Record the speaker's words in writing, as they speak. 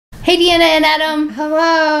Hey Deanna and Adam.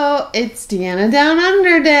 Hello, it's Deanna Down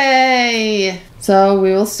Under Day. So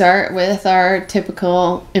we will start with our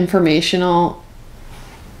typical information.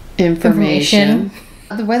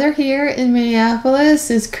 The weather here in Minneapolis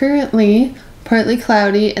is currently partly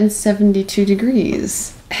cloudy and 72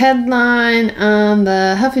 degrees. Headline on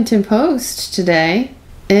the Huffington Post today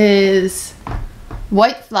is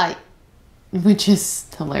white flight, which is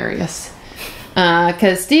hilarious.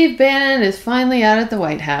 Because Steve Bannon is finally out at the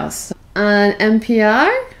White House. On NPR,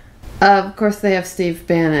 of course they have Steve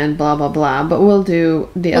Bannon, blah, blah, blah, but we'll do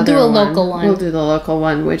the other one. We'll do a local one. We'll do the local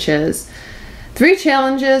one, which is 3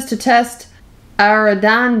 challenges to test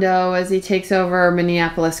Arredondo as he takes over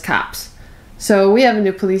Minneapolis cops. So we have a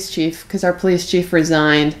new police chief because our police chief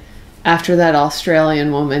resigned after that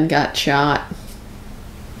Australian woman got shot.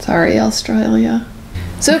 Sorry, Australia.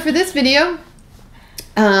 So for this video,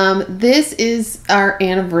 this is our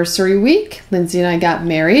anniversary week. Lindsay and I got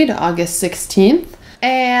married August 16th,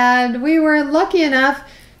 and we were lucky enough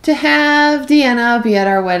to have Deanna be at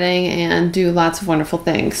our wedding and do lots of wonderful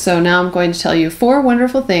things. So now I'm going to tell you 4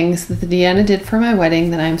 wonderful things that Deanna did for my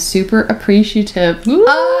wedding that I'm super appreciative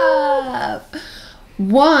of.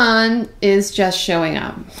 One is just showing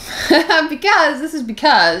up.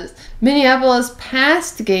 because Minneapolis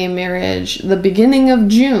passed gay marriage the beginning of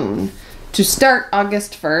June to start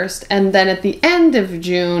August 1st, and then at the end of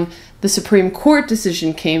June, the Supreme Court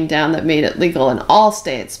decision came down that made it legal in all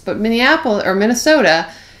states. But Minnesota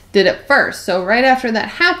did it first. So right after that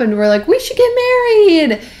happened, we're like, we should get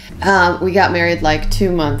married. We got married like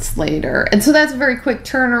 2 months later. And so that's a very quick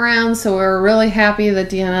turnaround. So we're really happy that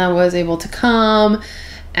Deanna was able to come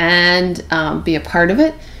and be a part of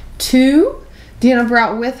it. 2, Deanna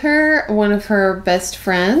brought with her one of her best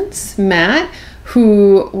friends, Matt,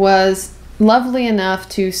 who was lovely enough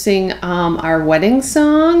to sing our wedding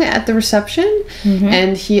song at the reception.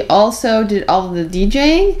 And he also did all of the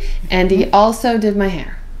DJing, and he also did my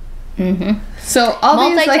hair. So all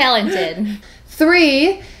multi-talented. These, like,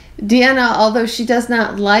 3, Deanna, although she does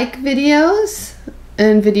not like videos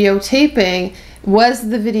and videotaping, was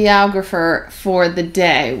the videographer for the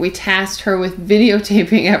day. We tasked her with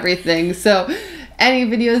videotaping everything. So any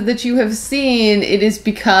videos that you have seen, it is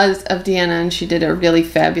because of Deanna, and she did a really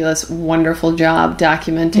fabulous, wonderful job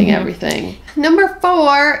documenting everything. Number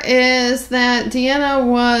 4 is that Deanna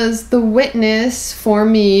was the witness for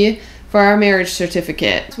me for our marriage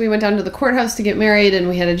certificate. So we went down to the courthouse to get married, and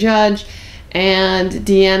we had a judge, and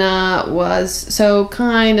Deanna was so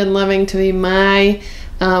kind and loving to be my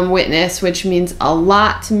witness, which means a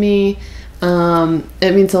lot to me.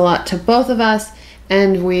 It means a lot to both of us.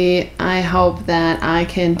 And I hope that I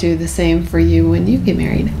can do the same for you when you get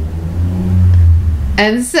married.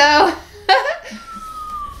 And so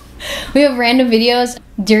we have random videos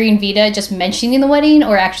during Vita just mentioning the wedding,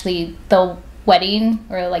 or actually the wedding,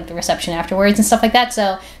 or like the reception afterwards and stuff like that.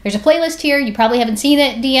 So there's a playlist here. You probably haven't seen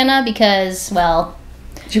it, Deanna, because, well,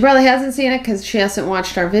 she probably hasn't seen it because she hasn't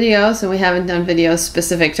watched our videos, and we haven't done videos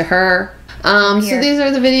specific to her. So these are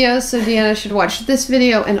the videos, so Deanna should watch this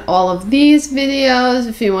video and all of these videos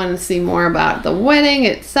if you want to see more about the wedding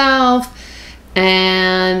itself.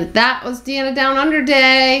 And that was Deanna Down Under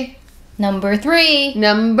Day. Number 3.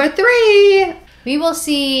 Number 3. We will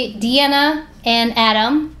see Deanna and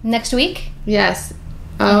Adam next week. Yes.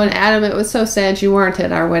 Oh, and Adam, it was so sad you weren't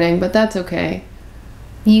at our wedding, but that's okay.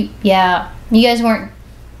 You guys weren't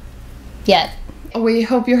yet. We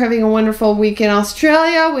hope you're having a wonderful week in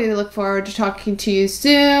Australia. We look forward to talking to you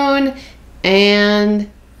soon.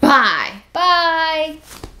 And bye. Bye.